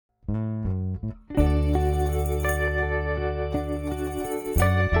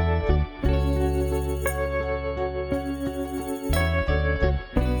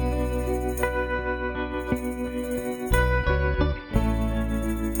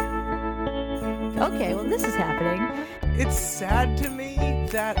Okay, well, this is happening. It's sad to me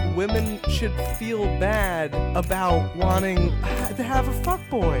that women should feel bad about wanting to have a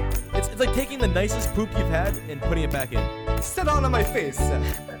fuckboy. It's like taking the nicest poop you've had and putting it back in. Sit on my face,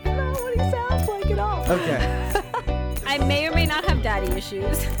 Seth. That's not what he sounds like at all. Okay. I may or may not have daddy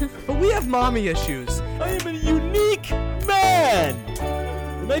issues. But we have mommy issues. I am a unique man,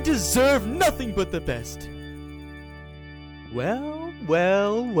 and I deserve nothing but the best. Well,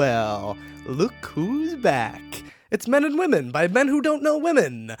 look who's back. It's Men and Women by Men Who Don't Know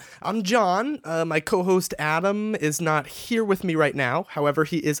Women. I'm John. My co-host Adam is not here with me right now. However,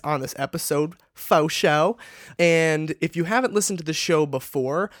 he is on this episode, faux show. And if you haven't listened to the show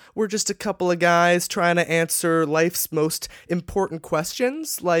before, we're just a couple of guys trying to answer life's most important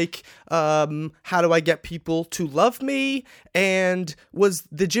questions, like how do I get people to love me? And was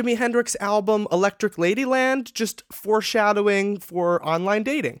the Jimi Hendrix album Electric Ladyland just foreshadowing for online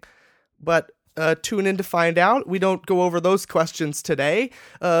dating? But tune in to find out. We don't go over those questions today,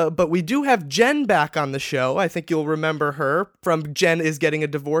 but we do have Jen back on the show. I think you'll remember her from Jen is Getting a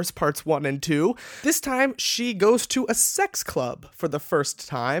Divorce Parts 1 and 2. This time, she goes to a sex club for the first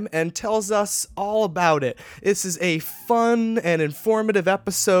time and tells us all about it. This is a fun and informative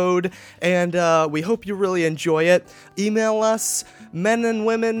episode, and we hope you really enjoy it. Email us, men and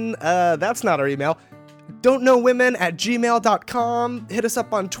women, that's not our email, don'tknowwomen@gmail.com. Hit us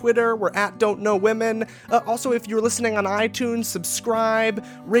up on Twitter. We're at don'tknowwomen. Also, if you're listening on iTunes, subscribe,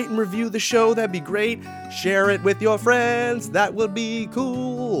 rate and review the show. That'd be great. Share it with your friends. That would be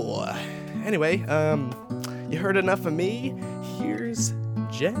cool. Anyway, you heard enough of me. Here's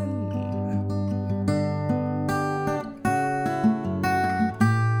Jen.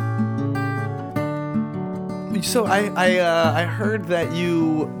 So I heard that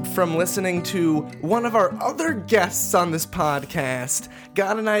you, from listening to one of our other guests on this podcast,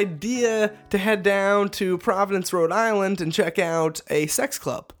 got an idea to head down to Providence, Rhode Island and check out a sex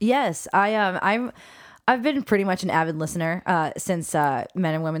club. Yes, I've been pretty much an avid listener since Men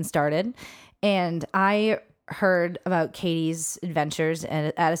and Women started, and I heard about Katie's adventures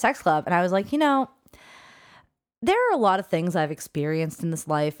at a sex club, and I was like, there are a lot of things I've experienced in this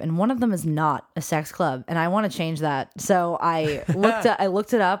life, and one of them is not a sex club, and I want to change that. So I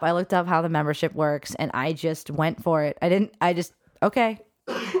looked it up. I looked up how the membership works, and I just went for it. Okay,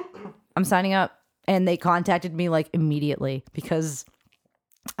 I'm signing up. And they contacted me like immediately because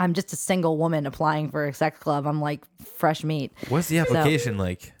I'm just a single woman applying for a sex club. I'm like fresh meat. What's the application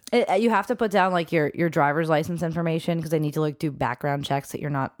like? You have to put down like your driver's license information because they need to like do background checks that you're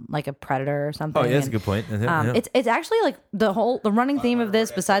not like a predator or something. Oh, yeah, that's a good point. Yeah. It's actually like the running theme of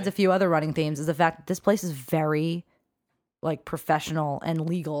this, besides a few other running themes, is the fact that this place is very like professional and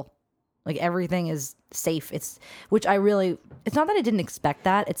legal. Like everything is safe. It's not that I didn't expect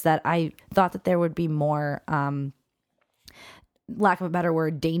that. It's that I thought that there would be more, lack of a better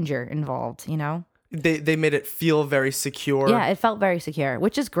word, danger involved, They made it feel very secure. Yeah, it felt very secure,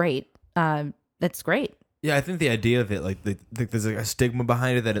 which is great. That's great. Yeah, I think the idea of it, like, there's like a stigma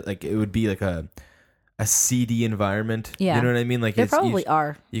behind it that it would be like a seedy environment. Yeah, you know what I mean. Like there probably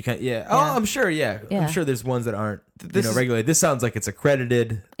are. You can't. Yeah. Oh, I'm sure. Yeah. I'm sure there's ones that aren't. Regulated. This sounds like it's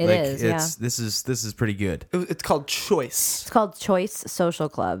accredited. It is. Yeah. This is pretty good. It's called Choice. It's called Choice Social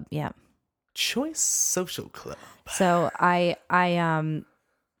Club. Yeah. Choice Social Club. So I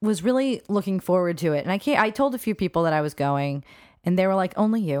was really looking forward to it, and I told a few people that I was going, and they were like,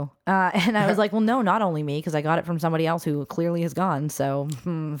 "Only you," and I was like, "Well, no, not only me, because I got it from somebody else who clearly has gone. So,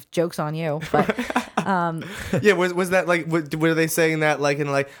 joke's on you." But yeah, was that like? Were they saying that like in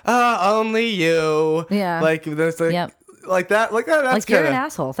like, only you? Yeah, like that's like. Yep. Like that, like that. That's like you're an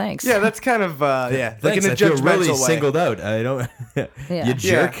asshole. Thanks. Yeah, that's kind of yeah. Thanks, like in a I feel judgmental really way. Singled out. I don't. You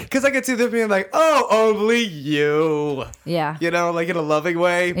jerk. Because I could see them being like, "Oh, only you." Yeah. Like in a loving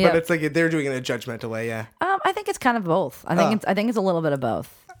way, but Yep. it's like they're doing it in a judgmental way. Yeah. I think it's kind of both. I think it's a little bit of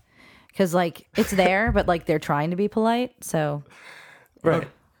both. Because like it's there, but like they're trying to be polite. So. Right.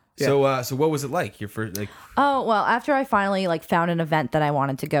 Yeah. So what was it like? Your first like? Oh well, after I finally like found an event that I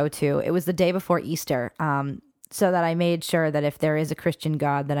wanted to go to, it was the day before Easter. So that I made sure that if there is a Christian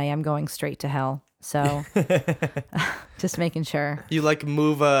God, that I am going straight to hell. So just making sure. You like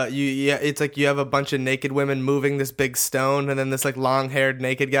move it's like you have a bunch of naked women moving this big stone, and then this like long-haired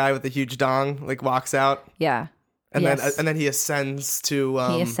naked guy with a huge dong like walks out. Yeah. And then he ascends to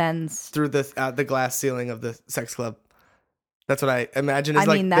through the glass ceiling of the sex club. That's what I imagine. I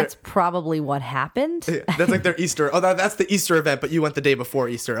mean, that's probably what happened. That's like their Easter. Oh, that's the Easter event, but you went the day before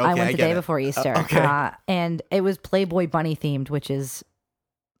Easter. Okay, I went the day before Easter. Okay. And it was Playboy Bunny themed, which is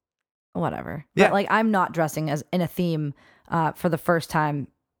whatever. Yeah. But like, I'm not dressing as in a theme for the first time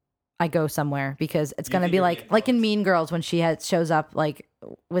I go somewhere because it's gonna be like in Mean Girls when she shows up like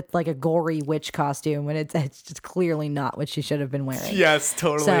with like a gory witch costume and it's just clearly not what she should have been wearing. Yes,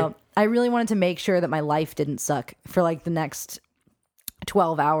 totally. So I really wanted to make sure that my life didn't suck for like the next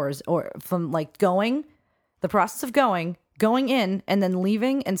 12 hours or from like the process of going in and then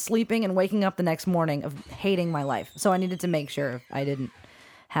leaving and sleeping and waking up the next morning of hating my life. So I needed to make sure I didn't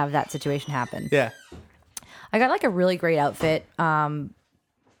have that situation happen. Yeah. I got like a really great outfit.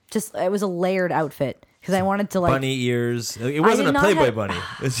 It was a layered outfit because I wanted to like bunny ears. It wasn't a did not Playboy have- bunny.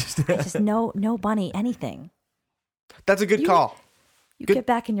 It's just just no bunny anything. That's a good call. You get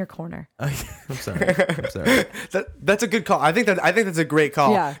back in your corner. I'm sorry. I'm sorry. That's a good call. I think that's a great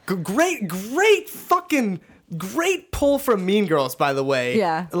call. Yeah. Great pull from Mean Girls, by the way.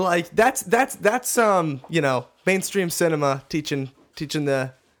 Yeah. Like that's mainstream cinema teaching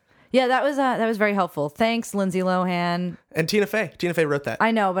the. Yeah, that was very helpful. Thanks, Lindsay Lohan. And Tina Fey. Tina Fey wrote that.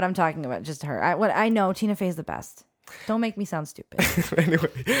 I know, but I'm talking about just her. I know Tina Fey's the best. Don't make me sound stupid.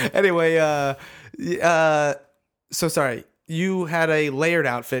 Anyway, so sorry. You had a layered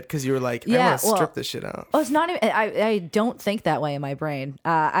outfit because you were like, I want to strip this shit out. Oh, it's not even. I don't think that way in my brain.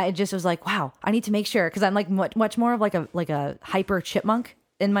 I just was like, wow, I need to make sure because I'm like much more of like a hyper chipmunk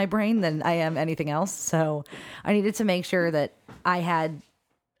in my brain than I am anything else. So I needed to make sure that I had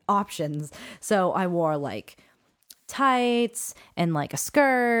options. So I wore like tights and like a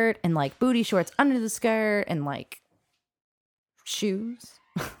skirt and like booty shorts under the skirt and like shoes.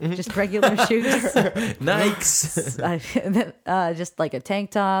 Just regular shoes. Nikes. Just like a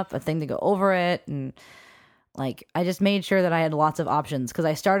tank top, a thing to go over it, and like I just made sure that I had lots of options because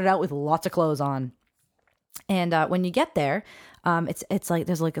I started out with lots of clothes on. And when you get there, it's like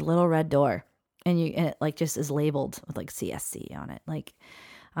there's like a little red door, and it like just is labeled with like CSC on it, like,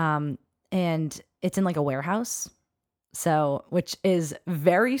 and it's in like a warehouse. So, which is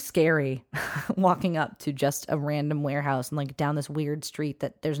very scary walking up to just a random warehouse and like down this weird street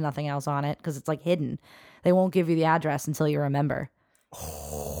that there's nothing else on it because it's like hidden. They won't give you the address until you're a member.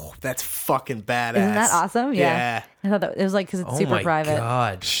 Oh, that's fucking badass. Isn't that awesome? Yeah. I thought that it was like because it's super private.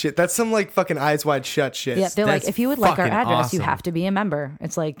 God. Shit, that's some like fucking eyes wide shut shit. Yeah, they're like, That's if you would like our fucking address, you awesome. have to be a member.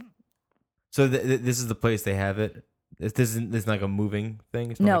 It's like, So this is the place they have it. This isn't like a moving thing.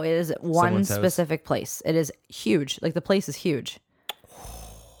 It's not no, like it is one someone's house? specific place. It is huge. Like the place is huge.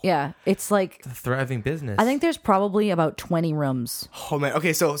 Yeah, it's like It's a thriving business. I think there's probably about 20 rooms Oh man.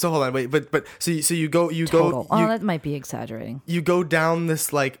 Okay, so hold on, wait, but so you go total. Oh, that might be exaggerating. you go down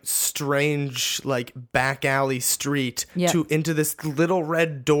this like strange like back alley street Yep. into this little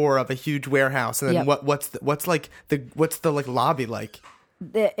red door of a huge warehouse, and then Yep. what's the like lobby like?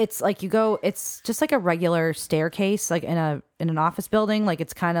 It's like you go. It's just like a regular staircase, like in an office building. Like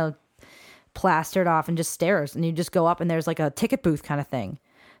it's kind of plastered off and just stairs, and you just go up, and there's like a ticket booth kind of thing.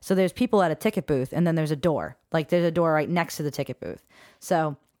 So there's people at a ticket booth, and then there's a door. Like there's a door right next to the ticket booth.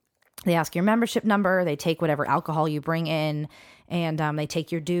 So they ask your membership number. They take whatever alcohol you bring in, and they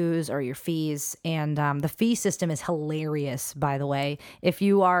take your dues or your fees. And the fee system is hilarious, by the way. If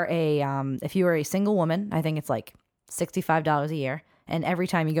you are a single woman, I think it's like $65 a year, and every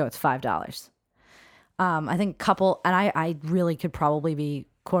time you go, it's $5. I think couple, and I really could probably be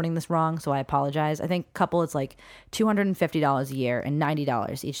quoting this wrong, so I apologize. I think couple, it's like $250 a year and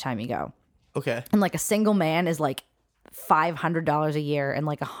 $90 each time you go. Okay. And like a single man is like $500 a year and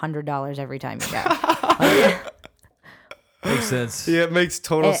like $100 every time you go. Makes sense. Yeah, it makes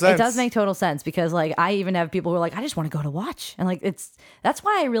total sense. It does make total sense because like I even have people who are like, I just want to go to watch, and like that's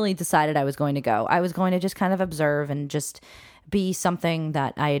why I really decided I was going to go. I was going to just kind of observe and just be something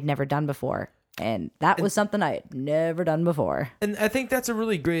that I had never done before. And that was something I had never done before. And I think that's a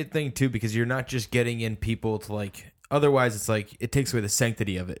really great thing too, because you're not just getting in people to like. Otherwise, it's like it takes away the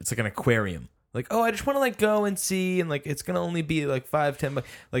sanctity of it. It's like an aquarium. Like, oh, I just want to like go and see, and like it's gonna only be like $5-10.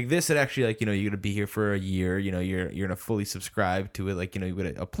 Like this, it actually like you're gonna be here for a year. You're gonna fully subscribe to it. Like you're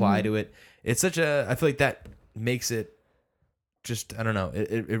gonna apply to it. It's such a. I feel like that makes it. Just I don't know.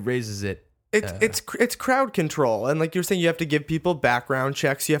 It raises it. It's crowd control, and like you're saying, you have to give people background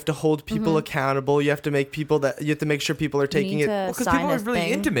checks. You have to hold people accountable. You have to make sure people are taking it. Well, because people are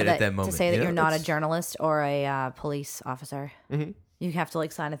really intimate at that moment. To say that you know? you're not a journalist or a police officer. Mm-hmm. You have to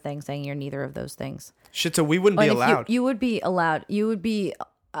like sign a thing saying you're neither of those things. Shit, so we wouldn't be allowed. You would be allowed. You would be.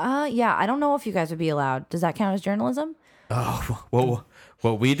 Yeah, I don't know if you guys would be allowed. Does that count as journalism? Oh, well,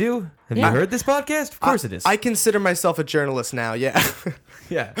 what we do? Have you heard this podcast? Of course it is. I consider myself a journalist now. Yeah.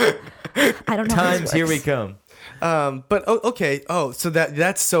 Yeah. I don't know. Times here we come. But okay. Oh, so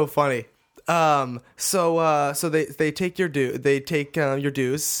that's so funny. So they take your your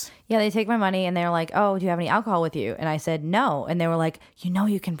dues. Yeah, they take my money and they're like, "Oh, do you have any alcohol with you?" And I said, "No." And they were like,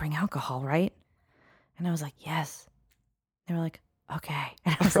 "You can bring alcohol, right?" And I was like, "Yes." They were like, "Okay."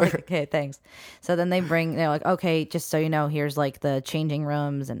 And I was like, "Okay, thanks." So then they're like, "Okay, just so you know, here's like the changing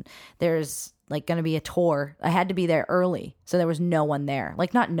rooms and there's like going to be a tour." I had to be there early. So there was no one there.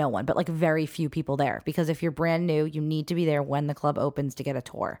 Like not no one, but like very few people there, because if you're brand new, you need to be there when the club opens to get a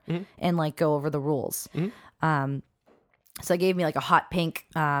tour and like go over the rules. So they gave me like a hot pink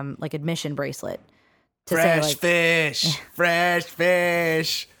like admission bracelet to say like fresh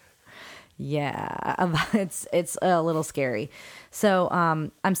fish. Yeah, it's a little scary. So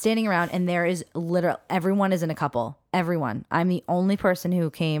I'm standing around and there is literally everyone is in a couple. Everyone. I'm the only person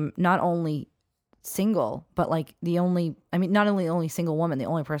who came not only single, but like not only the only single woman, the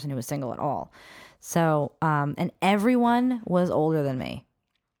only person who was single at all. So and everyone was older than me.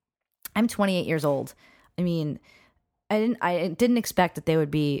 I'm 28 years old. I mean, I didn't expect that they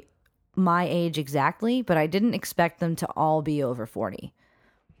would be my age exactly, but I didn't expect them to all be over 40.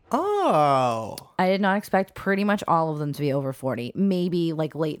 Oh. I did not expect pretty much all of them to be over 40, maybe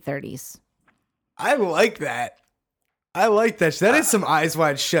like late 30s. I like that. That is some eyes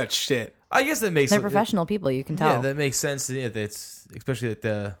wide shut shit. I guess that makes They're professional people, you can tell. Yeah, that makes sense. Yeah, that's especially like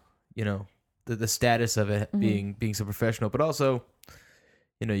the status of it being so professional, but also,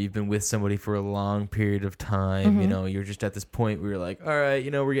 you've been with somebody for a long period of time. You're just at this point where you're like, all right,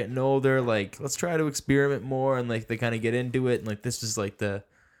 we're getting older. Like, let's try to experiment more, and like they kind of get into it, and like this is like the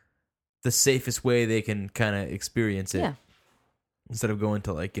safest way they can kind of experience it. Yeah. Instead of going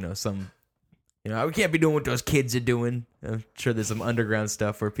to like some. We can't be doing what those kids are doing. I'm sure there's some underground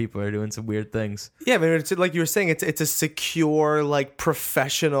stuff where people are doing some weird things. Yeah, I mean, it's like you were saying, it's a secure, like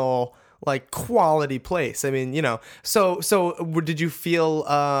professional, like quality place. I mean, So did you feel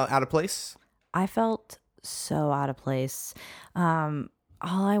out of place? I felt so out of place.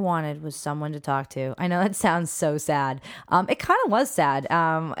 All I wanted was someone to talk to. I know that sounds so sad. It kind of was sad.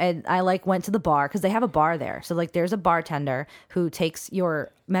 And I like went to the bar because they have a bar there. So like there's a bartender who takes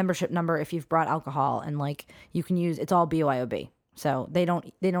your membership number if you've brought alcohol, and like you can use, it's all BYOB. So they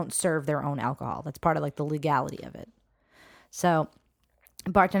don't serve their own alcohol. That's part of like the legality of it. So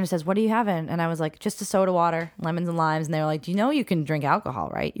bartender says, "What are you having?" And I was like, "Just a soda water, lemons and limes." And they were like, "Do you know you can drink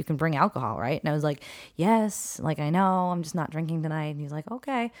alcohol, right? You can bring alcohol, right?" And I was like, "Yes, like I know, I'm just not drinking tonight." And he's like,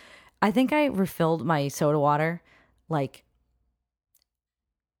 "Okay." I think I refilled my soda water like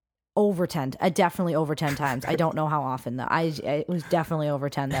definitely over 10 times. I don't know how often though. It was definitely over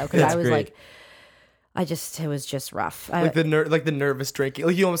 10 though, because I was great. like, it was just rough. Like the nervous drinking.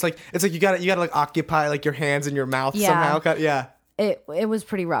 Like you almost like, it's like you gotta like occupy like your hands in your mouth somehow. Yeah. It was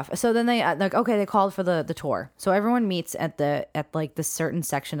pretty rough. So then they they called for the tour. So everyone meets at like this certain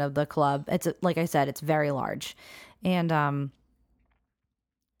section of the club. It's like I said, it's very large, and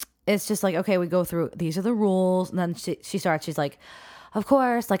it's just like, okay, we go through. These are the rules, and then she starts. She's like, "Of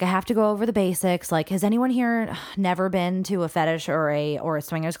course, like I have to go over the basics. Like, has anyone here never been to a fetish or a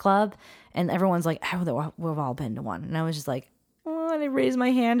swingers club?" And everyone's like, "Oh, we've all been to one." And I was just like, "Oh," and I raised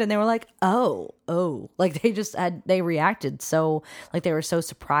my hand and they were like, oh, like they reacted so, like they were so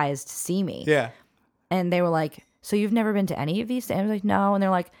surprised to see me. Yeah. And they were like, "So you've never been to any of these?" And I was like, "No." And they're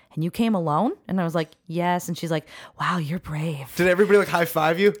like, "And you came alone?" And I was like, "Yes." And she's like, "Wow, you're brave." Did everybody like high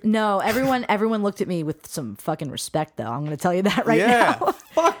five you? No, everyone looked at me with some fucking respect though. I'm going to tell you that right Yeah. now.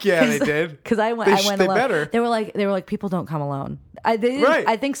 Fuck yeah, they did. Because I went alone. better. They were like, "People don't come alone." Right.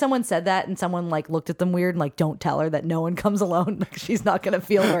 I think someone said that, and someone like looked at them weird and like, "Don't tell her that no one comes alone." Like, she's not gonna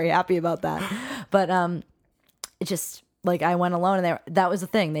feel very happy about that. But it just like I went alone, and that was the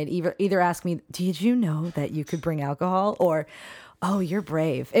thing. They'd either ask me, "Did you know that you could bring alcohol?" or, "Oh, you're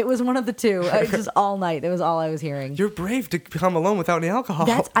brave." It was one of the two. Just all night. That was all I was hearing. You're brave to come alone without any alcohol.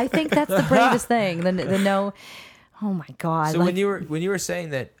 I think that's the bravest thing. The no. Oh my God. So when you were saying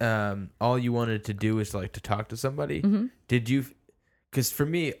that all you wanted to do is like to talk to somebody, did you? Because for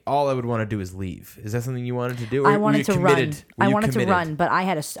me, all I would want to do is leave. Is that something you wanted to do? Or I wanted to run. I wanted committed? to run, but I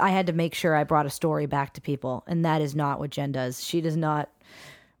had to make sure I brought a story back to people, and that is not what Jen does. She does not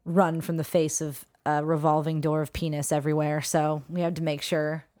run from the face of a revolving door of penis everywhere. So we had to make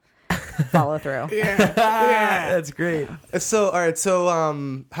sure follow through. Yeah. That's great. So all right. So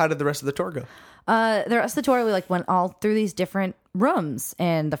how did the rest of the tour go? The rest of the tour, we like went all through these different rooms,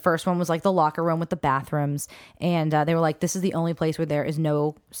 and the first one was like the locker room with the bathrooms, and they were like, "This is the only place where there is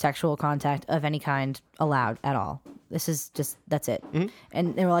no sexual contact of any kind allowed at all. This is just, that's it."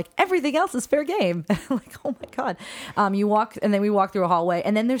 And they were like, "Everything else is fair game." I'm like, oh my God. We walk through a hallway,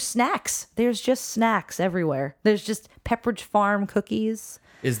 and then there's snacks. There's just snacks everywhere. There's just Pepperidge Farm cookies.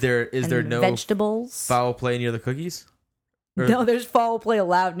 Is there no vegetables? foul play near the cookies? No, there's foul play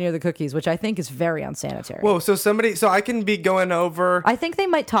allowed near the cookies, which I think is very unsanitary. Whoa, so I can be going over. I think they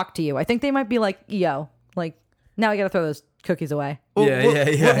might talk to you. I think they might be like, yo, like, now I got to throw those cookies away.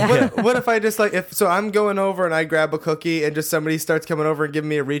 What if I just I'm going over and I grab a cookie and just somebody starts coming over and giving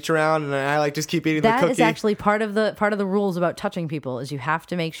me a reach around and I like just keep eating the cookie? That is actually part of the rules about touching people is you have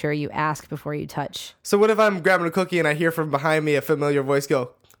to make sure you ask before you touch. So what if I'm grabbing a cookie and I hear from behind me a familiar voice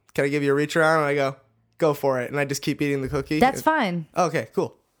go, "Can I give you a reach around?" And I go for it, and I just keep eating the cookie. That's fine. Okay,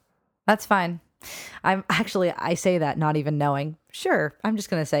 cool. That's fine. I say that not even knowing. Sure, I'm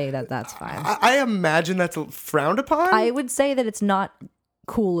just gonna say that's fine. I imagine that's frowned upon. I would say that it's not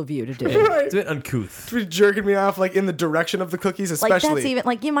cool of you to do. It's a bit uncouth. It's jerking me off like in the direction of the cookies, especially. Like that's even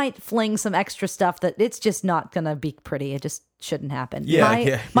like you might fling some extra stuff that it's just not gonna be pretty. It just shouldn't happen.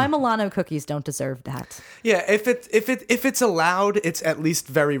 My Milano cookies don't deserve that. Yeah, if it's allowed, it's at least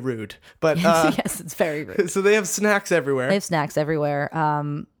very rude. But yes, it's very rude. So they have snacks everywhere. They have snacks everywhere.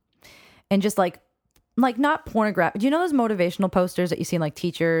 And just like not pornographic. Do you know those motivational posters that you see in like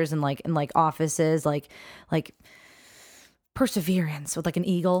teachers and like in like offices, like perseverance with like an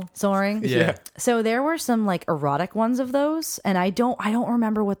eagle soaring? Yeah. So there were some like erotic ones of those, and I don't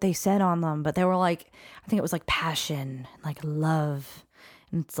remember what they said on them, but they were like, I think it was like passion, like love,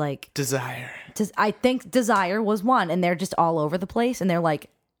 and it's like desire. I think desire was one, and they're just all over the place, and they're like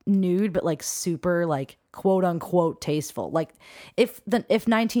nude, but like super like quote unquote tasteful. Like if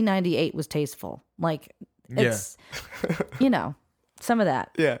 1998 was tasteful, like it's some of that.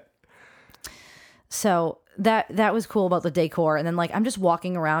 Yeah. So that was cool about the decor. And then like I'm just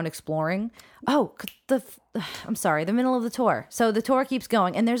walking around exploring. Oh, I'm sorry, the middle of the tour. So the tour keeps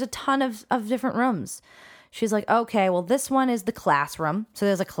going, and there's a ton of different rooms. She's like, okay, well, this one is the classroom. So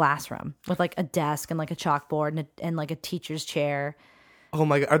there's a classroom with like a desk and like a chalkboard and like a teacher's chair. Oh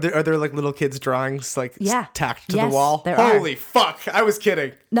my god, are there like little kids' drawings like tacked to the wall? There Holy are. fuck! I was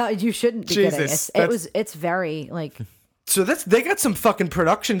kidding. No, you shouldn't be Jesus, kidding. It's very like. So they got some fucking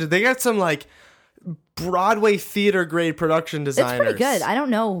production. They got some like Broadway theater grade production designers. It's pretty good. I don't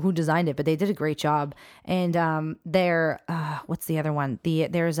know who designed it, but they did a great job. And what's the other one?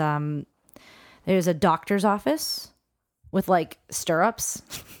 There's a doctor's office with like stirrups.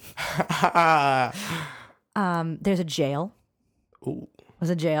 There's a jail. Ooh. There's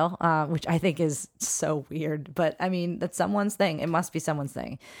a jail, which I think is so weird, but I mean that's someone's thing. It must be someone's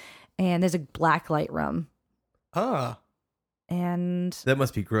thing. And there's a black light room. And that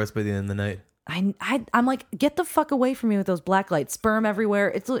must be gross by the end of the night. I'm like, get the fuck away from me with those black lights. Sperm everywhere.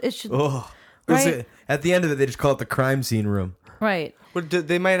 It should. Oh, right? At the end of it, they just call it the crime scene room. Right.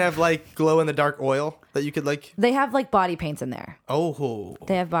 They might have like glow in the dark oil that you could like. They have like body paints in there. Oh.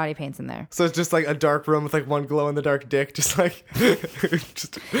 They have body paints in there. So it's just like a dark room with like one glow in the dark dick, just like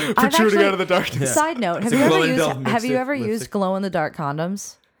just protruding out of the darkness. Side note: Have you ever used glow in the dark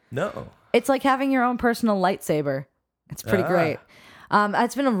condoms? No. It's like having your own personal lightsaber. It's pretty great.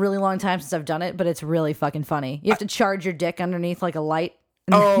 It's been a really long time since I've done it, but it's really fucking funny. You have to charge your dick underneath like a light.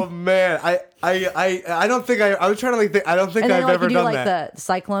 Oh man, I don't think I was trying to like think, I don't think and then, I've like, ever you do, done like that. the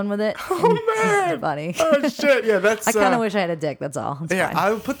cyclone with it. Oh man, it's funny. Oh shit, yeah, that's. I kind of wish I had a dick. That's all. It's fine.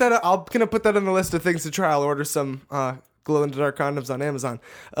 I'll put that. I'm gonna put that on the list of things to try. I'll order some glow in the dark condoms on Amazon.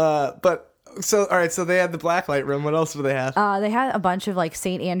 But so all right, so they had the blacklight room. What else do they have? They had a bunch of like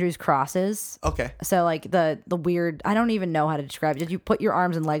St. Andrew's crosses. Okay. So like the weird, I don't even know how to describe it. Did you put your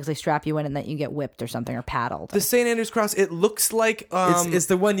arms and legs, they strap you in, and then you get whipped or something or paddled? The St. Andrew's cross. It looks like it's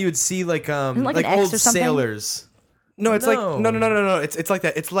the one you would see like like an X old or something? sailors. No, it's like no. It's like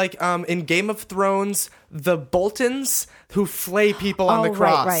that. It's like in Game of Thrones, the Boltons who flay people on the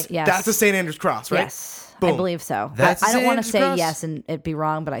cross. Right, yes. That's the St. Andrew's cross, right? Yes. Boom. I believe so. That's I don't St. want to Andrew's say cross? yes and it'd be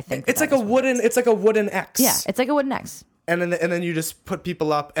wrong, but I think It's like a wooden. It's like a wooden X. Yeah, it's like a wooden X. And then you just put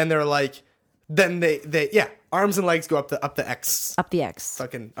people up, and they're like, then they arms and legs go up the X. Up the X.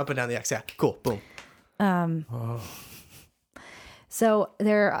 Fucking up and down the X. Yeah, cool. Boom. So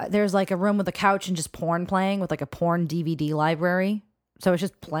there's like a room with a couch and just porn playing with like a porn DVD library. So it's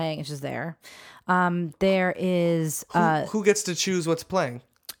just playing. It's just there. There is Who gets to choose what's playing?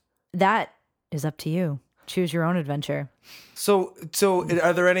 That is up to you. Choose your own adventure. So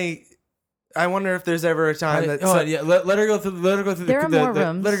are there any? I wonder if there's ever a time that. Let her go through. Let her go through. There are more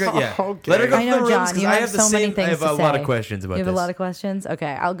rooms. Let her go. Yeah. Okay. Let her go I know, through the rooms John. 'cause You I have the so many same. things I have to a lot say. of questions about You have this. a lot of questions.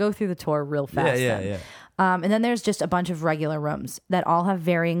 Okay, I'll go through the tour real fast. Yeah. And then there's just a bunch of regular rooms that all have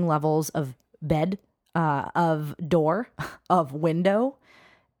varying levels of bed, of door, of window,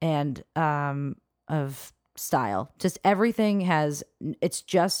 and of style. Just everything has. It's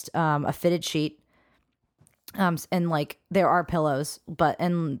just a fitted sheet. And like there are pillows,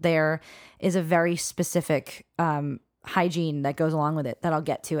 and there is a very specific hygiene that goes along with it that I'll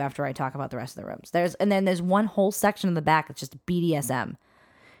get to after I talk about the rest of the rooms. Then there's one whole section in the back that's just BDSM.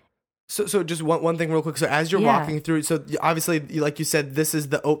 So just one thing real quick. So as you're walking through, so obviously, like you said, this is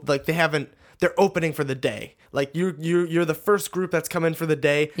they're opening for the day. Like you're the first group that's come in for the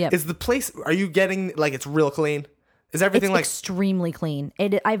day. Yep. Is the place, are you getting, like, it's real clean? Is everything It's like extremely clean.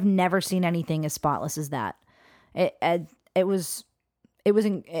 I've never seen anything as spotless as that. The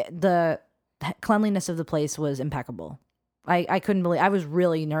cleanliness of the place was impeccable. I couldn't believe, I was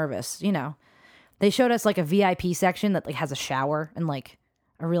really nervous. They showed us like a VIP section that like has a shower and like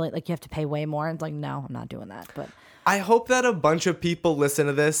a really, like, you have to pay way more. And it's like, no, I'm not doing that. But I hope that a bunch of people listen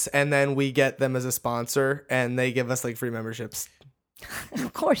to this and then we get them as a sponsor and they give us like free memberships.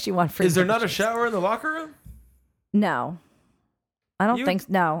 of course you want free. Is there not a memberships. shower in the locker room? No. I don't think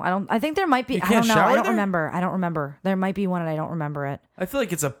no. I think there might be. You I can't don't know. shower I don't there? remember. I don't remember. There might be one and I don't remember it. I feel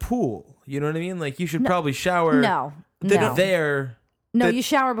like it's a pool. You know what I mean? Like you should probably shower No. there. No, you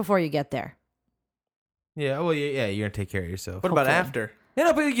shower before you get there. Yeah, well, yeah, you're gonna take care of yourself. What about Hopefully. after? You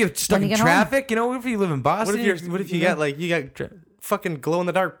know, but you get stuck When you in get traffic. You know, what if you live in Boston? What if you got like, you got fucking glow in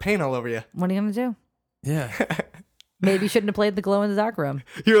the dark paint all over you? What are you gonna do? Yeah. Maybe you shouldn't have played the glow in the dark room.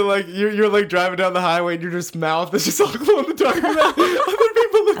 You're like driving down the highway and your just mouth is just all glow in the dark. And other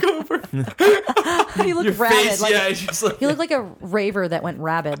people look over. You look Your rabid. face, like, it's just like you look like a raver that went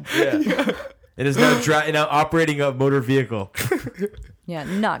rabid. yeah. It is now operating a motor vehicle. Yeah,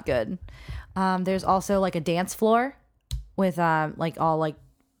 not good. There's also like a dance floor with like all like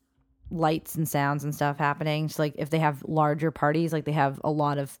lights and sounds and stuff happening. So like if they have larger parties, like they have a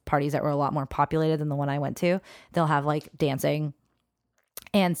lot of parties that were a lot more populated than the one I went to, they'll have like dancing.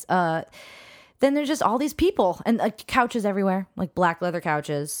 And then there's just all these people and like couches everywhere, like black leather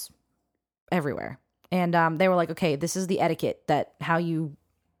couches everywhere. And they were like, okay, this is the etiquette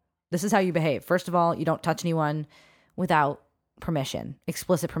this is how you behave. First of all, you don't touch anyone without permission,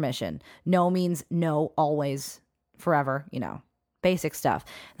 explicit permission. No means no, always, forever, basic stuff.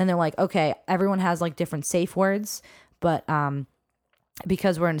 Then they're like, okay, everyone has like different safe words, but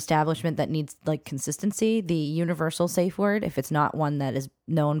because we're an establishment that needs like consistency, the universal safe word, if it's not one that is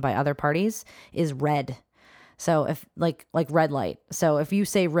known by other parties, is red. So if like red light. So if you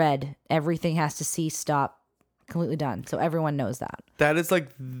say red, everything has to cease, stop, completely done. So everyone knows that. That is like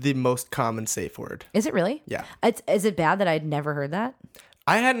the most common safe word. Is it really? Yeah. Is it bad that I'd never heard that?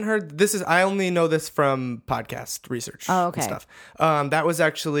 I hadn't heard this. I only know this from podcast research. Oh, okay. And stuff. That was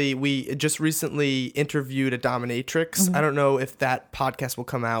actually, we just recently interviewed a dominatrix. Mm-hmm. I don't know if that podcast will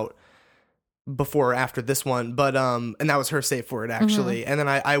come out before or after this one, but and that was her safe word actually. Mm-hmm. And then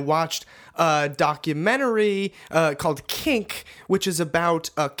I watched a documentary called Kink, which is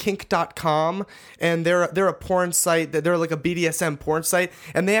about kink.com, and they're a porn site. They're like a BDSM porn site,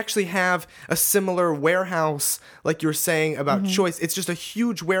 and they actually have a similar warehouse like you were saying about Choice. It's just a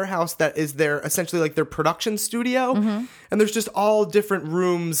huge warehouse that is essentially like their production studio, and there's just all different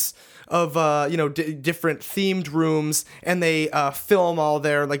rooms of different themed rooms, and they film all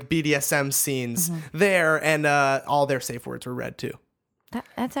their like BDSM scenes there, and all their safe words were read too.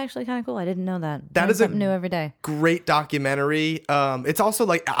 That's actually kind of cool. I didn't know that. That Learn is a something new every day. Great documentary. It's also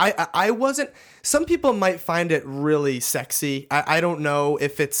like I wasn't. Some people might find it really sexy. I don't know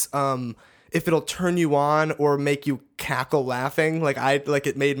if it's if it'll turn you on or make you cackle laughing like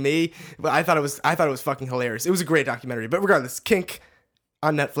it made me. But I thought it was fucking hilarious. It was a great documentary. But regardless, Kink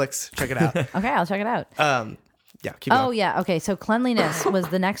on Netflix. Check it out. Okay, I'll check it out. Yeah, keep going. Oh, yeah. Okay, so cleanliness was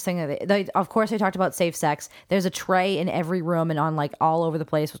the next thing. Of course, I talked about safe sex. There's a tray in every room and on like all over the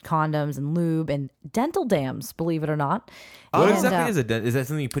place with condoms and lube and dental dams, believe it or not. What And, exactly is it? Is that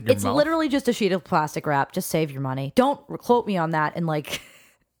something you put in your It's mouth? literally just a sheet of plastic wrap. Just save your money. Don't quote me on that and like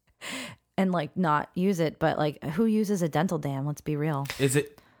not use it. But like, who uses a dental dam? Let's be real. Is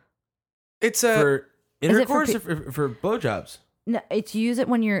it It's for intercourse pe- or for blowjobs? No, it's use it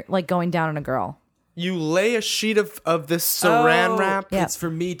when you're like going down on a girl. you lay a sheet of this saran wrap, Yeah. It's for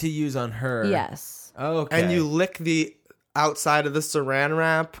me to use on her. Yes. Okay. and you lick the outside of the saran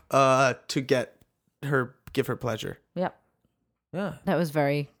wrap to give her pleasure. Yep. Yeah. That was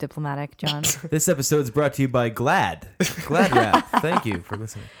very diplomatic, John. This episode is brought to you by Glad. Glad Wrap. Thank you for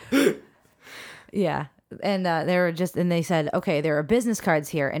listening. Yeah. And they said, okay, there are business cards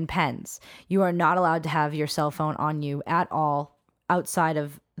here and pens. You are not allowed to have your cell phone on you at all outside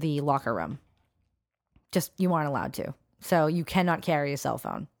of the locker room. Just, you aren't allowed to. So you cannot carry a cell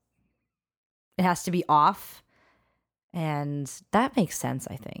phone. It has to be off. And that makes sense,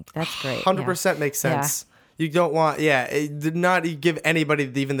 I think. That's great. 100% makes sense. You don't want, did not give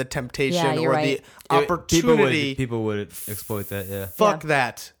anybody even the temptation Yeah, you're or right. the opportunity. People would exploit that. Yeah. Fuck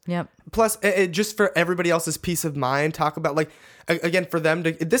that. Yep. Plus, just for everybody else's peace of mind, talk about like again for them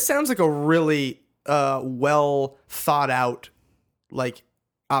to. This sounds like a really well thought out like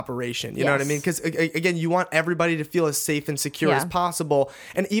operation. You know what I Yes. mean? Because again, you want everybody to feel as safe and secure as Yeah. possible,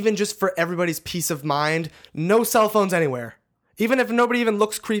 and even just for everybody's peace of mind, no cell phones anywhere. Even if nobody even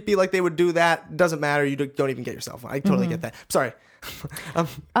looks creepy like they would do that, doesn't matter. You don't even get your cell phone. I totally get that. Sorry.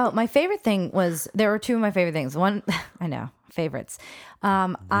 Oh, my favorite thing was, there were two of my favorite things. One, I know, favorites.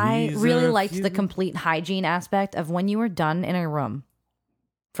 I These really are liked few. the complete hygiene aspect of when you were done in a room.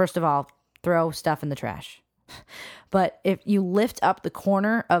 First of all, throw stuff in the trash. But if you lift up the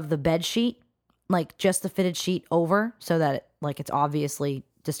corner of the bed sheet, like just the fitted sheet over, so that it's obviously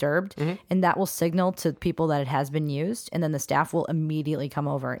disturbed, and that will signal to people that it has been used, and then the staff will immediately come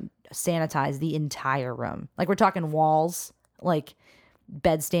over and sanitize the entire room. Like, we're talking walls, like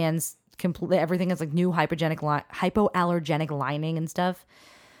bed stands, completely everything is like new hypoallergenic lining and stuff.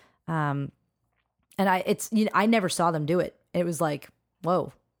 And I never saw them do it. It was like,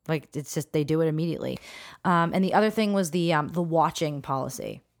 whoa, like it's just they do it immediately. And the other thing was the watching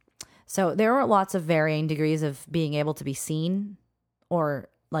policy. So there were lots of varying degrees of being able to be seen or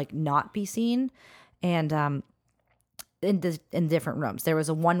like not be seen, and in different rooms. There was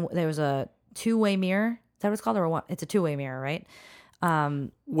a two-way mirror. Is that what it's called? Or what? It's a two-way mirror, right?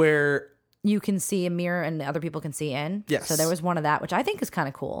 Where You can see a mirror and other people can see in. Yes. So there was one of that, which I think is kind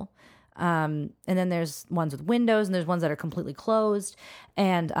of cool. And then there's ones with windows, and there's ones that are completely closed.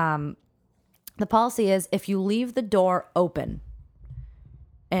 And the policy is, if you leave the door open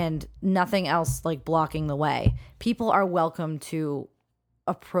and nothing else like blocking the way, people are welcome to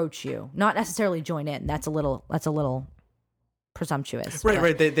approach you, not necessarily join in. That's a little presumptuous. right, but-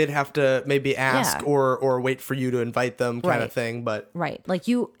 right, they'd have to maybe ask Yeah. or wait for you to invite them, kind of Right. thing. But Right. Like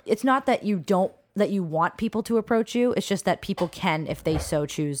it's not that you want people to approach you. It's just that people can, if they so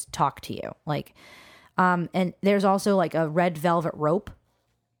choose, talk to you. Like, and there's also like a red velvet rope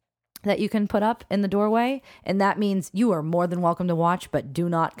that you can put up in the doorway. And that means you are more than welcome to watch, but do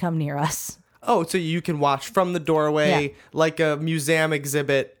not come near us. oh, so you can watch from the doorway, Yeah. like a museum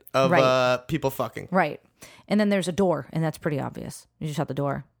exhibit of Right. people fucking. Right. And then there's a door, and that's pretty obvious. You just shut the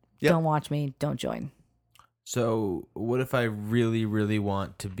door. Yep. Don't watch me. Don't join. So what if I really, really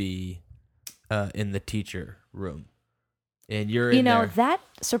want to be in the teacher room, and you're in there? That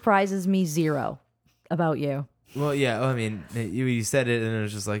surprises me zero about you. Well, yeah. I mean, you said it, and it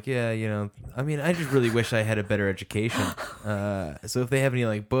was just like, yeah, I mean, I just really wish I had a better education. So if they have any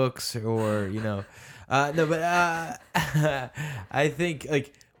like books or no, but I think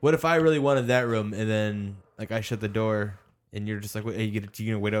like, what if I really wanted that room, and then like I shut the door, and you're just like, wait, you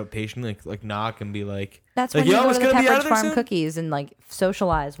gonna wait out patiently, like knock and be like, That's like, when you go almost to the gonna be out Pepperidge of there Farm soon? cookies and like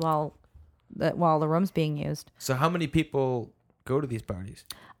socialize while the room's being used. So how many people go to these parties?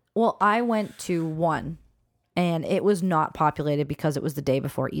 Well, I went to one, and it was not populated because it was the day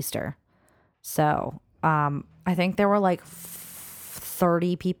before Easter. So I think there were like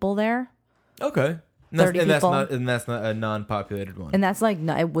 30 people there, Okay. 30 people. That's not a non-populated one. and that's like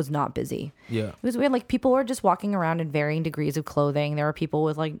it was not busy. Yeah. It was weird. Like, people were just walking around in varying degrees of clothing. There were people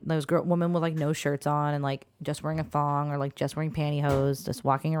with like women with like no shirts on and like just wearing a thong or like just wearing pantyhose, just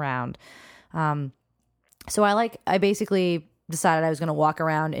walking around. So I basically decided I was going to walk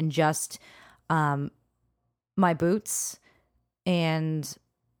around in just my boots and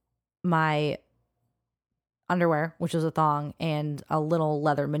my underwear, which was a thong, and a little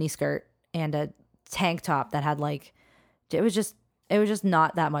leather miniskirt and a tank top that had like it was just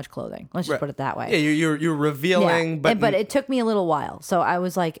not that much clothing. Let's just Right. put it that way. Yeah, you're revealing, but it took me a little while. So I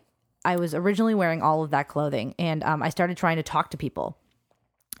was originally wearing all of that clothing, and I started trying to talk to people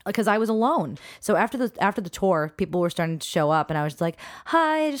because I was alone. So after the tour, people were starting to show up, and I was like,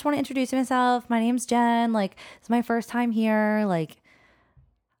 "Hi, I just want to introduce myself. My name's Jen. Like, it's my first time here. Like,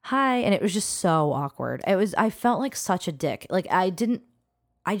 hi." And it was just so awkward. I felt like such a dick. Like, I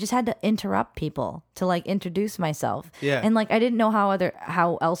just had to interrupt people to like introduce myself. Yeah. And like I didn't know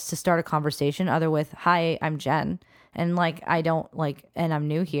how else to start a conversation other with, "Hi, I'm Jen." And like and I'm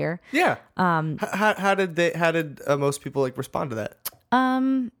new here. Yeah. How did most people like respond to that?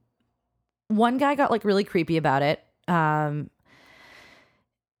 One guy got like really creepy about it.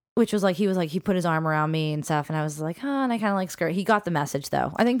 Which was he put his arm around me and stuff, and I was like, "Huh," and I kind of like skirt. He got the message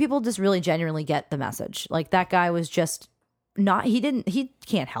though. I think people just really genuinely get the message. Like, that guy was just he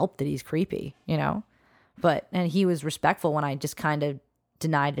can't help that he's creepy, and he was respectful when I just kind of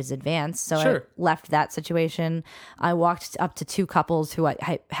denied his advance. So Sure. I left that situation. I walked up to two couples who I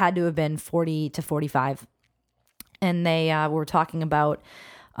had to have been 40 to 45 and they were talking about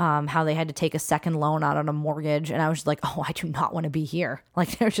how they had to take a second loan out on a mortgage. And I was just like, oh, I do not want to be here.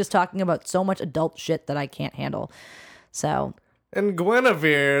 Like, they're just talking about so much adult shit that I can't handle. So... And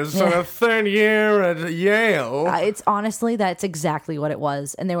Guinevere's on a third year at Yale. It's honestly, that's exactly what it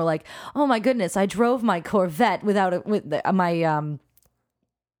was. And they were like, oh my goodness, I drove my Corvette my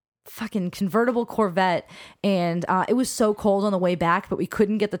fucking convertible Corvette, and it was so cold on the way back, but we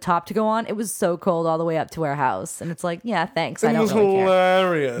couldn't get the top to go on. It was so cold all the way up to our house. And it's like, yeah, thanks. I don't was really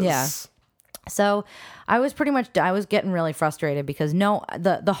hilarious. care. Yeah. So I was getting really frustrated because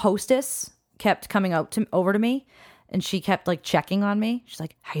the hostess kept coming over to me, and she kept like checking on me. She's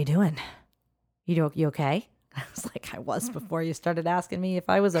like, how you doing? You okay? I was like, I was before you started asking me if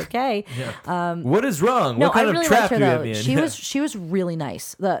I was okay. Yeah. What is wrong? No, what kind I really of trap liked her, do you though. have me in? She was really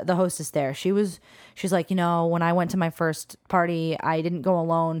nice. The hostess there. She's like, when I went to my first party, I didn't go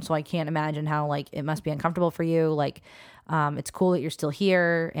alone, so I can't imagine how like it must be uncomfortable for you. Like, it's cool that you're still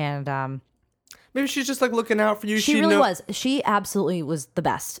here, and maybe she's just like looking out for you. She really was. She absolutely was the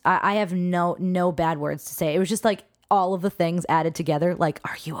best. I have no bad words to say. It was just like all of the things added together. Like,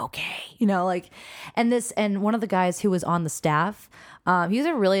 are you okay? And one of the guys who was on the staff, he was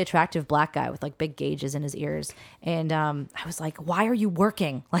a really attractive black guy with like big gauges in his ears. And I was like, why are you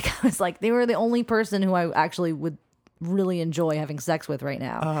working? Like, I was like, they were the only person who I actually would really enjoy having sex with right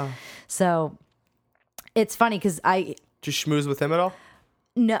now. So it's funny because Did you schmooze with him at all?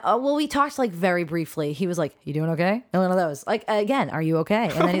 No, well, we talked like very briefly. He was like, you doing okay? And one of those, like, again, are you okay?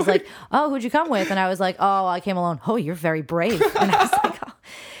 And then he's like, oh, who'd you come with? And I was like, oh, I came alone. Oh, you're very brave. And I was like, oh.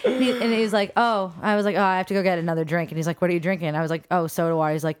 And he's like, oh, I was like, oh, I have to go get another drink. And he's like, what are you drinking? And I was like, oh, soda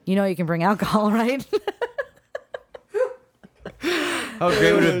water. He's like, you can bring alcohol, right? How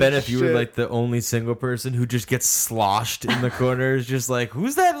great would it have been if you were like the only single person who just gets sloshed in the corners, just like,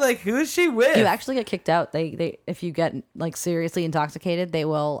 who's that? Like, who is she with? You actually get kicked out. They if you get like seriously intoxicated, they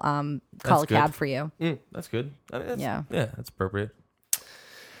will call a cab for you. That's good. I mean, yeah, that's appropriate.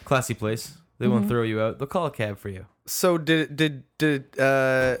 Classy place. They won't throw you out. They'll call a cab for you. So did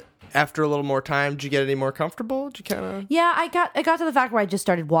after a little more time, did you get any more comfortable? Did you kind of? Yeah, I got to the fact where I just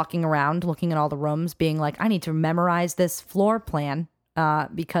started walking around, looking at all the rooms, being like, I need to memorize this floor plan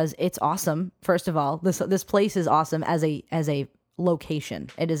because it's awesome. First of all, this place is awesome as a location.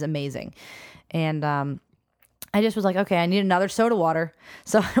 It is amazing, and I just was like, okay, I need another soda water.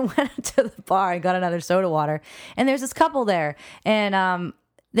 So I went to the bar and got another soda water, and there's this couple there, and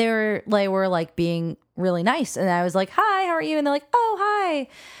they were like being really nice, and I was like, hi, how are you? And they're like, oh, hi.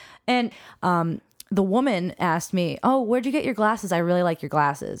 And the woman asked me, oh, where'd you get your glasses? I really like your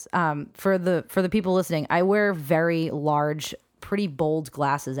glasses. For the people listening, I wear very large, pretty bold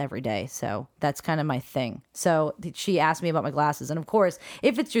glasses every day. So that's kind of my thing. So she asked me about my glasses. And of course,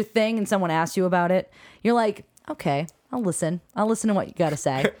 if it's your thing and someone asks you about it, you're like, okay, I'll listen. I'll listen to what you got to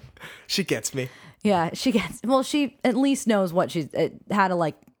say. She gets me. Yeah, she at least knows what how to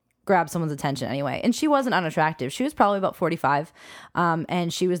like grab someone's attention anyway. And she wasn't unattractive. She was probably about 45.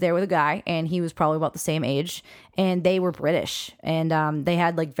 And she was there with a guy, and he was probably about the same age. And they were British. And they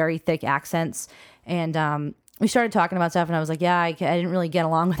had like very thick accents. And we started talking about stuff, and I was like, yeah, I didn't really get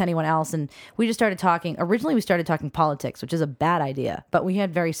along with anyone else. And we just started talking. Originally, we started talking politics, which is a bad idea. But we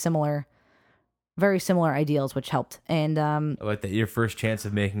had very similar ideals, which helped. And I like that your first chance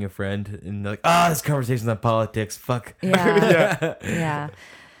of making a friend, and like, this conversation's on politics. Fuck. Yeah. Yeah.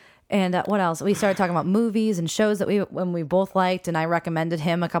 And what else? We started talking about movies and shows that we both liked, and I recommended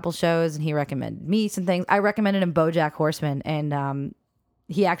him a couple shows, and he recommended me some things. I recommended him BoJack Horseman, and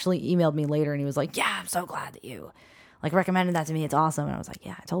he actually emailed me later, and he was like, "Yeah, I'm so glad that you like recommended that to me. It's awesome." And I was like,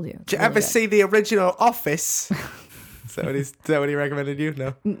 "Yeah, I told you." Did you ever see the original Office? Is that what he recommended you?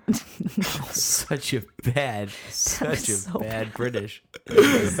 No. Such a bad British.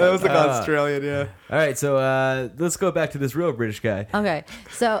 That was like Australian, yeah. All right, so let's go back to this real British guy. Okay,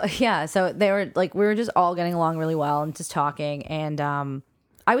 so yeah, so they were like, we were just all getting along really well and just talking, and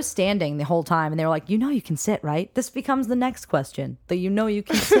I was standing the whole time, and they were like, you can sit, right? This becomes the next question. That you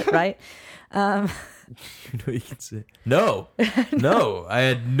can sit, right? You can sit. No, I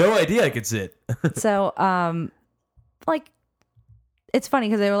had no idea I could sit. So, like, it's funny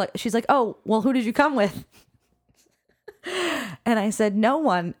because they were like, she's like, oh, well, who did you come with? And I said, no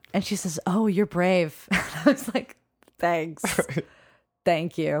one. And she says, oh, you're brave. And I was like, thanks.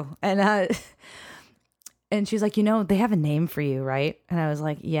 Thank you. And she's like, they have a name for you, right? And I was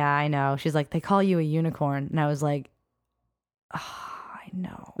like, yeah, I know. She's like, they call you a unicorn. And I was like, oh, I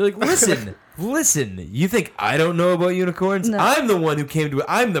know. They're like, listen, you think I don't know about unicorns? No. I'm the one who came to it.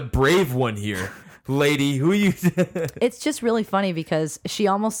 I'm the brave one here. lady. Who you? It's just really funny because she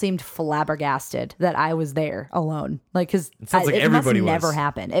almost seemed flabbergasted that I was there alone. Like, because It sounds like everybody must never was.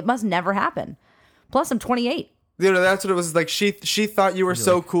 happen. It must never happen. Plus, I'm 28. That's what it was like. She thought you were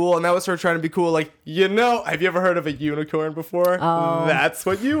so cool, and that was her trying to be cool. Like, have you ever heard of a unicorn before? Oh. That's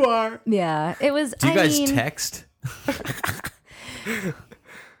what you are. Yeah, it was. Do you guys text?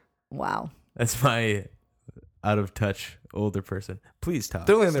 Wow. That's my out of touch older person. Please talk.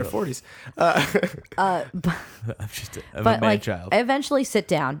 They're only in their still. 40s. I'm a But man like, child. I eventually sit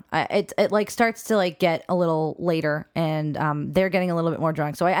down. It like starts to like get a little later, and they're getting a little bit more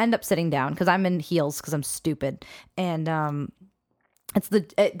drunk. So I end up sitting down because I'm in heels because I'm stupid, and that's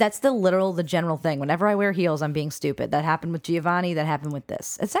the general thing. Whenever I wear heels, I'm being stupid. That happened with Giovanni. That happened with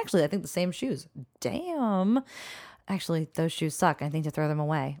this. It's actually I think the same shoes. Damn. Actually, those shoes suck. I think to throw them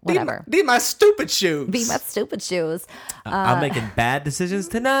away. Whatever. Be my stupid shoes. Be my stupid shoes. I'm making bad decisions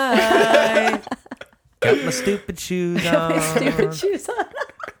tonight. Got my stupid shoes on. Stupid shoes on.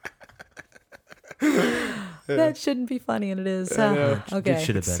 That shouldn't be funny, and it is. know. Okay. It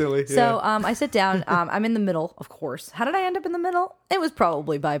should have been. Silly. So I sit down. I'm in the middle, of course. How did I end up in the middle? It was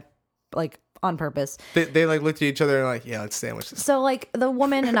probably by, like, on purpose. They like looked at each other and like, yeah, let's sandwich this. So like the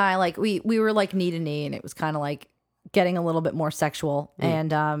woman and I, like we were like knee to knee, and it was kind of like getting a little bit more sexual.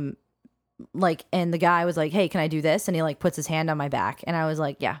 And like, and the guy was like, "Hey, can I do this?" And he like puts his hand on my back, and I was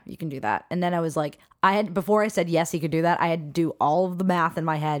like, "Yeah, you can do that." And then I was like, before I said yes, he could do that, I had to do all of the math in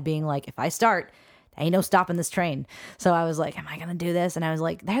my head, being like, if I start, there ain't no stopping this train. So I was like, am I gonna do this? And I was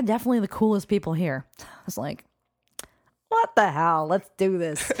like, they're definitely the coolest people here. I was like, what the hell? Let's do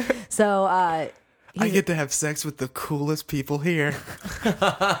this. So I get to have sex with the coolest people here.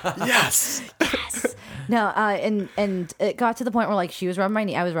 Yes. no, and it got to the point where like she was rubbing my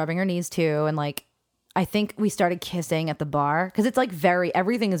knee, I was rubbing her knees too, and like I think we started kissing at the bar because it's like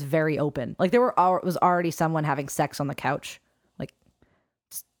everything is very open. Like there was already someone having sex on the couch, like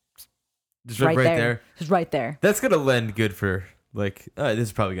Just right there. just right there. That's gonna lend good for like. This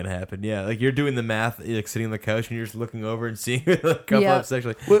is probably gonna happen. Yeah, like you're doing the math, you're like sitting on the couch and you're just looking over and seeing a couple Yeah. up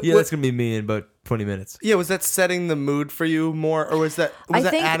sexually. What- That's gonna be me in about 20 minutes. Yeah, was that setting the mood for you more, or was that I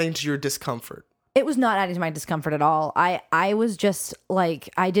think- adding to your discomfort? It was not adding to my discomfort at all. I was just like,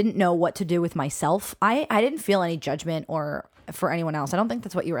 I didn't know what to do with myself. I didn't feel any judgment or for anyone else. I don't think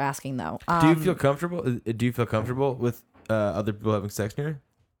that's what you were asking though. Do you feel comfortable? Do you feel comfortable with other people having sex near you?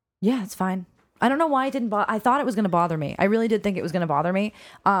 Yeah, it's fine. I don't know why it didn't I thought it was going to bother me. I really did think it was going to bother me.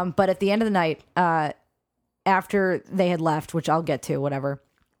 But at the end of the night, after they had left, which I'll get to, whatever,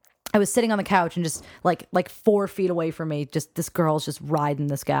 I was sitting on the couch and just like 4 feet away from me, just this girl's just riding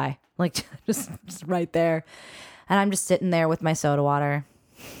this guy, like just right there. And I'm just sitting there with my soda water.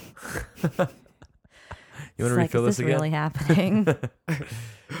 You want to It's refill like, is this again? really happening?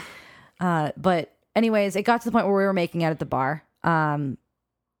 But anyways, it got to the point where we were making out at the bar. And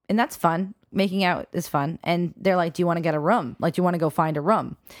that's fun. Making out is fun. And they're like, do you want to get a room? Like, do you want to go find a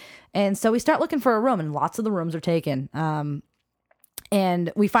room? And so we start looking for a room, and lots of the rooms are taken.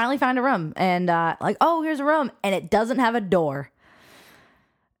 And we finally found a room, and like, oh, here's a room. And it doesn't have a door.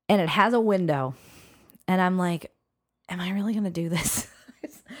 And it has a window. And I'm like, am I really going to do this?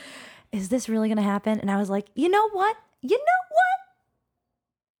 Is this really going to happen? And I was like, you know what?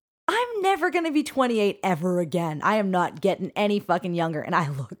 I'm never going to be 28 ever again. I am not getting any fucking younger, and I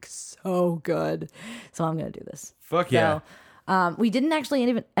look so good. So I'm going to do this. Fuck yeah. So, we didn't actually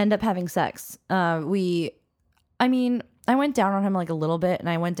even end up having sex. I went down on him like a little bit, and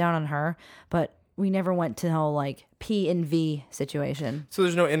I went down on her, but we never went to the whole like P and V situation. So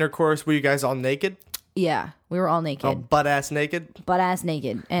there's no intercourse. Were you guys all naked? Yeah, we were all naked. All butt ass naked? Butt ass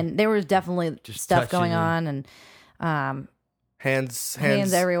naked. And there was definitely Just stuff touching going you. on, and Hands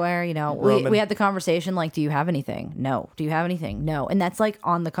everywhere, you know. Roman. We had the conversation like, do you have anything? No. Do you have anything? No. And that's like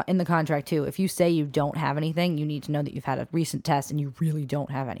in the contract too. If you say you don't have anything, you need to know that you've had a recent test and you really don't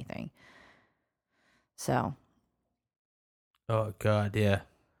have anything. So Oh God, yeah.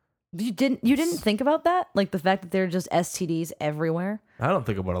 you didn't think about that? Like the fact that there are just STDs everywhere? I don't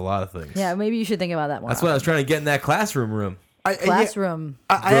think about a lot of things. Yeah, maybe you should think about that more. That's what I was trying to get in that classroom room. Classroom.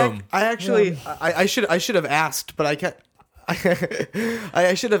 I should have asked, but I can't.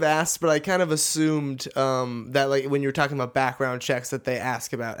 I should have asked, but I kind of assumed that like when you're talking about background checks that they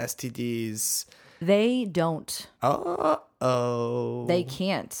ask about STDs. They don't. Oh. They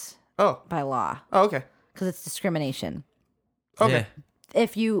can't Oh. by law Oh. Okay. because it's discrimination. Okay. Yeah.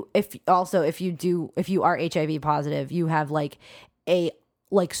 If you are HIV positive, you have like a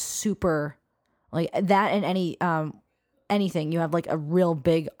like super like that in any anything, you have like a real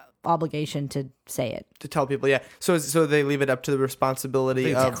big obligation to say it. To tell people, yeah. So they leave it up to the responsibility I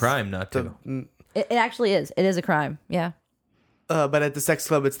think of it's a crime not to. It actually is. It is a crime. Yeah. But at the sex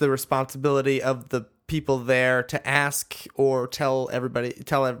club, it's the responsibility of the people there to ask or tell everybody,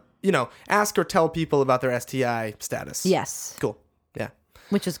 ask or tell people about their STI status. Yes. Cool. Yeah.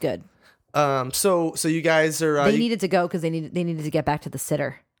 Which is good. So you guys are. They needed to go because they needed to get back to the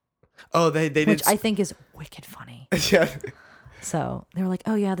sitter. Oh, they did. Which I think is wicked funny. Yeah. So they were like,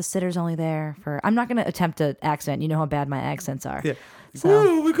 "Oh yeah, the sitter's only there for." I'm not going to attempt an accent. You know how bad my accents are. Yeah. So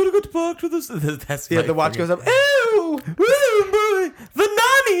Ooh, we could have got back to this. That's Yeah. The watch goes up. Ew! Ooh, boy, the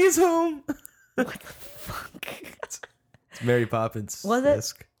nanny's home. It's Mary Poppins. Was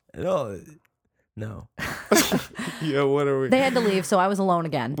it? No. Yeah. What are we? they had to leave, so I was alone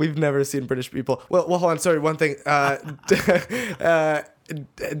again. We've never seen British people. Well, hold on. Sorry. One thing.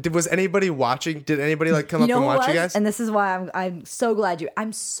 Was anybody watching? Did anybody come up You know and who watch was? you guys? And this is why I'm so glad you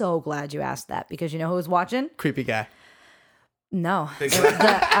asked that, because you know who was watching? Creepy guy. No. I'm They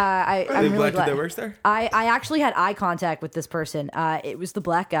really black glad. that works there? I actually had eye contact with this person. It was the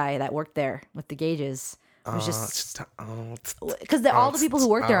black guy that worked there with the gauges. It was just because all the people who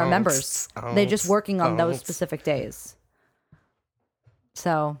work there are members. They're just working on those specific days.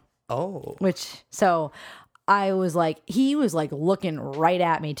 So I was like, he was like looking right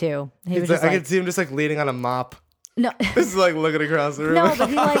at me too. He was just I could see him just leaning on a mop. no, This is looking across the room. no, but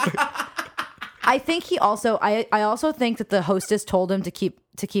he I think he also, I also think that the hostess told him to keep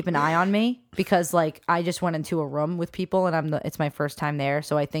an eye on me, because I just went into a room with people and it's my first time there.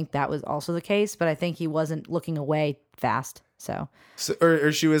 So I think that was also the case, but I think he wasn't looking away fast. So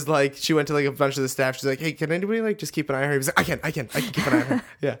or she was she went to a bunch of the staff. She's like, hey, can anybody just keep an eye on her? He was like, I can keep an eye on her.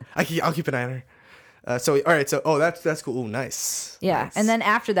 Yeah, I'll keep an eye on her. That's cool. Ooh, nice. yeah. Nice. And then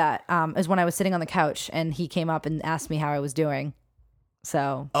after that is when I was sitting on the couch and he came up and asked me how I was doing.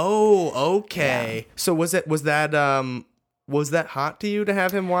 So. Oh, okay. Yeah. So was that hot to you to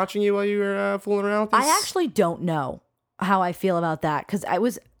have him watching you while you were fooling around with this? I actually don't know how I feel about that, because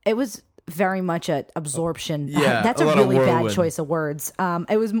it was very much an absorption. Yeah, that's a a lot of really bad whirlwind. choice of words.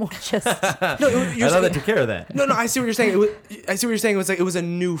 It was more just. I love that took care of that. No, I see what you're saying. I see what you're saying. It was a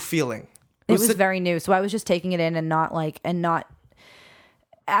new feeling. It was very new, so I was just taking it in and not.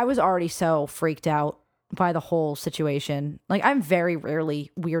 I was already so freaked out by the whole situation. I'm very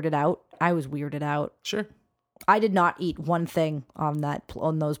rarely weirded out. I was weirded out. Sure. I did not eat one thing on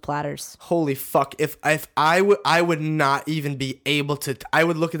those platters. Holy fuck! If I would not even be able to. I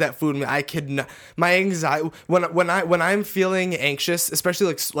would look at that food and I could not. My anxiety when I'm feeling anxious,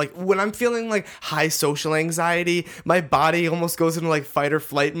 especially when I'm feeling high social anxiety, my body almost goes into fight or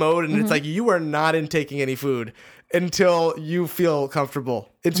flight mode, and it's you are not intaking any food until you feel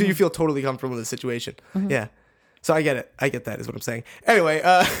comfortable, until you feel totally comfortable in the situation. Yeah. So I get it. I get that is what I'm saying. Anyway,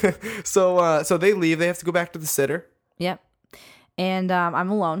 so they leave. They have to go back to the sitter. Yep. And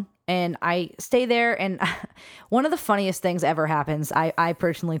I'm alone. And I stay there. And one of the funniest things ever happens, I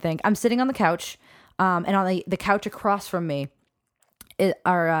personally think. I'm sitting on the couch. And on the couch across from me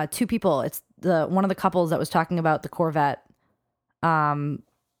are two people. It's one of the couples that was talking about the Corvette.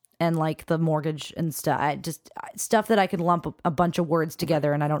 And the mortgage and stuff, stuff that I could lump a bunch of words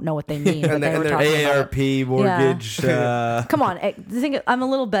together and I don't know what they mean. But they were talking about AARP mortgage. Come on, I'm a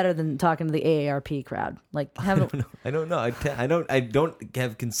little better than talking to the AARP crowd. I don't know. I don't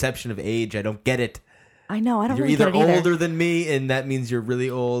have conception of age. I don't get it. I know. I don't. You're really either get it older than me, and that means you're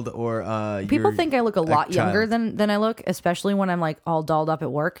really old, or people think I look a lot younger child. than I look, especially when I'm all dolled up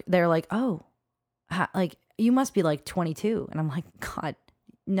at work. They're like, "Oh, you must be 22," and I'm like, "God,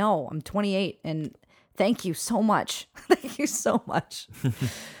 no, I'm 28, and thank you so much, thank you so much."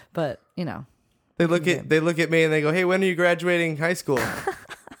 But They look at me and they go, "Hey, when are you graduating high school?"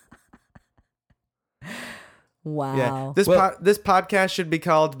 Wow. Yeah. This podcast should be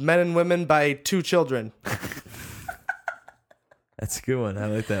called Men and Women by Two Children. That's a good one. I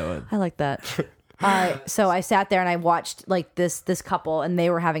like that one. I like that. So I sat there and I watched this couple, and they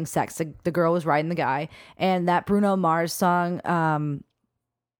were having sex. The girl was riding the guy, and that Bruno Mars song.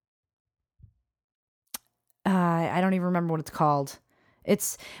 I don't even remember what it's called.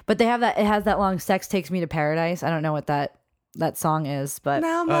 But they have that. It has that long "Sex Takes Me to Paradise." I don't know what that song is, but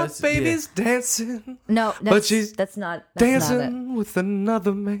Now my baby's dancing. no, But she's that's not dancing with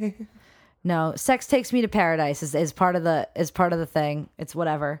another man. No, "Sex Takes Me to Paradise" is part of the thing. It's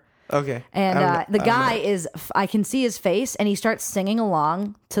whatever. Okay. And the guy is, I can see his face, and he starts singing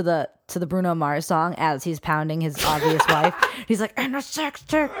along to the Bruno Mars song as he's pounding his obvious wife. He's like, "And the sex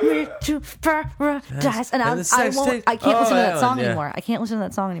take me to paradise," and I can't listen to that song anymore. I can't listen to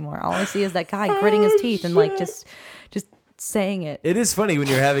that song anymore. All I see is that guy gritting his teeth and just saying it. It is funny when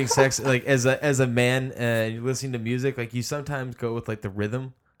you're having sex, as a man, you're listening to music. You sometimes go with the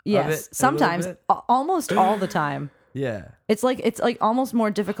rhythm Yes, it, sometimes, a little almost all the time. Yeah. It's like almost more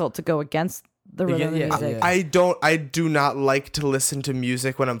difficult to go against the rhythm of the yeah, music. yeah. I do not like to listen to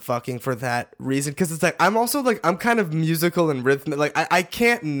music when I'm fucking for that reason, because it's like I'm also like I'm kind of musical and rhythmic. Like I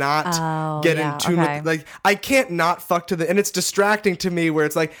can't not get in tune with, like I can't not fuck to the, and it's distracting to me where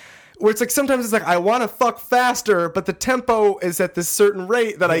it's like sometimes it's like I want to fuck faster, but the tempo is at this certain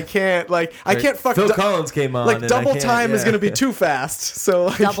rate that I can't, like I can't fuck. Phil Collins came on. Like and double time is gonna be too fast. So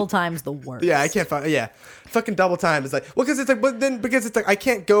like, Double time's the worst. yeah, I can't fuck. Yeah, fucking double time is like, well, because it's like, but then because it's like I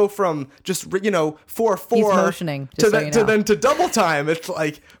can't go from just 4/4 He's motioning, to just so then you know. to then to double time. It's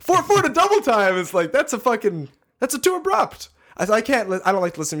like 4/4 to double time. It's like that's a too abrupt. I can't. I don't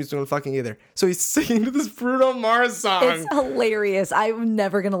like to listen to music when I'm fucking either. So he's singing to this Bruno Mars song. It's hilarious. I'm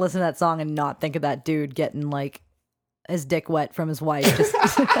never gonna listen to that song and not think of that dude getting like his dick wet from his wife. Just I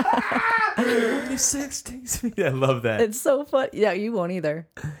love that. it's so fun. Yeah, you won't either.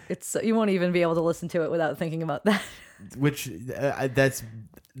 You won't even be able to listen to it without thinking about that. Which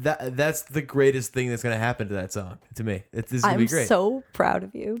that's the greatest thing that's gonna happen to that song to me. This is gonna be I'm great. so proud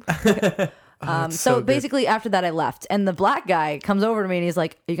of you. so So good. basically, after that, I left, and the black guy comes over to me and he's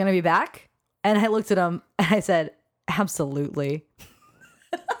like, "Are you gonna be back?" And I looked at him and I said, "Absolutely."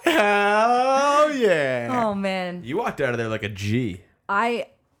 Hell yeah. Oh man, You walked out of there like a G. I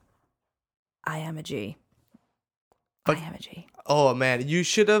am a G. But- I am a G. Oh man, you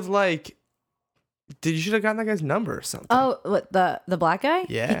should have you should have gotten that guy's number or something. Oh, what, the black guy?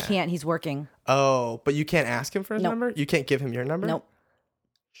 Yeah. He can't. He's working. Oh, but you can't ask him for his Nope. number? You can't give him your number? Nope.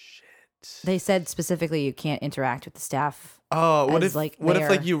 They said specifically you can't interact with the staff. Oh, what As, if like, what if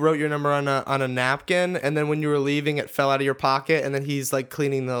like there. you wrote your number on a napkin, and then when you were leaving it fell out of your pocket, and then he's like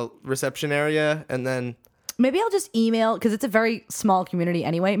cleaning the reception area, and then Maybe I'll just email, because it's a very small community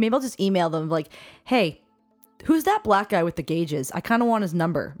anyway. Maybe I'll just email them like, "Hey, who's that black guy with the gauges? I kind of want his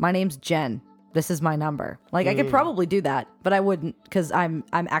number. My name's Jen. This is my number." Like I could probably do that, but I wouldn't, because I'm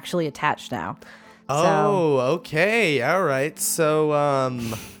actually attached now. Oh, okay. All right. So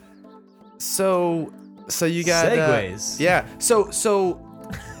so you got Segways. yeah. So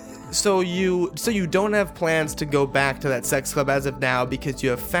you don't have plans to go back to that sex club as of now because you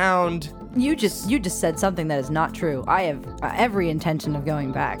have found. You just said something that is not true. I have every intention of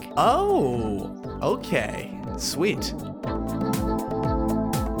going back. Oh, okay. Sweet.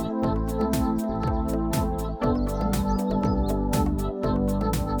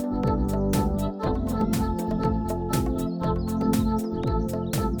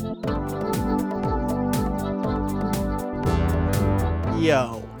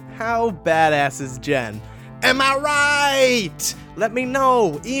 Yo, how badass is Jen? Am I right? Let me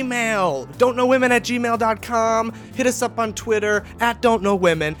know. Email don'tknowwomen@gmail.com. Hit us up on Twitter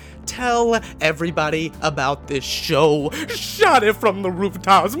 @don'tknowwomen. Tell everybody about this show. Shout it from the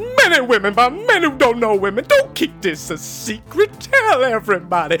rooftops. Men and women by men who don't know women. Don't keep this a secret. Tell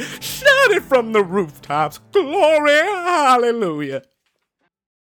everybody. Shout it from the rooftops. Glory, hallelujah.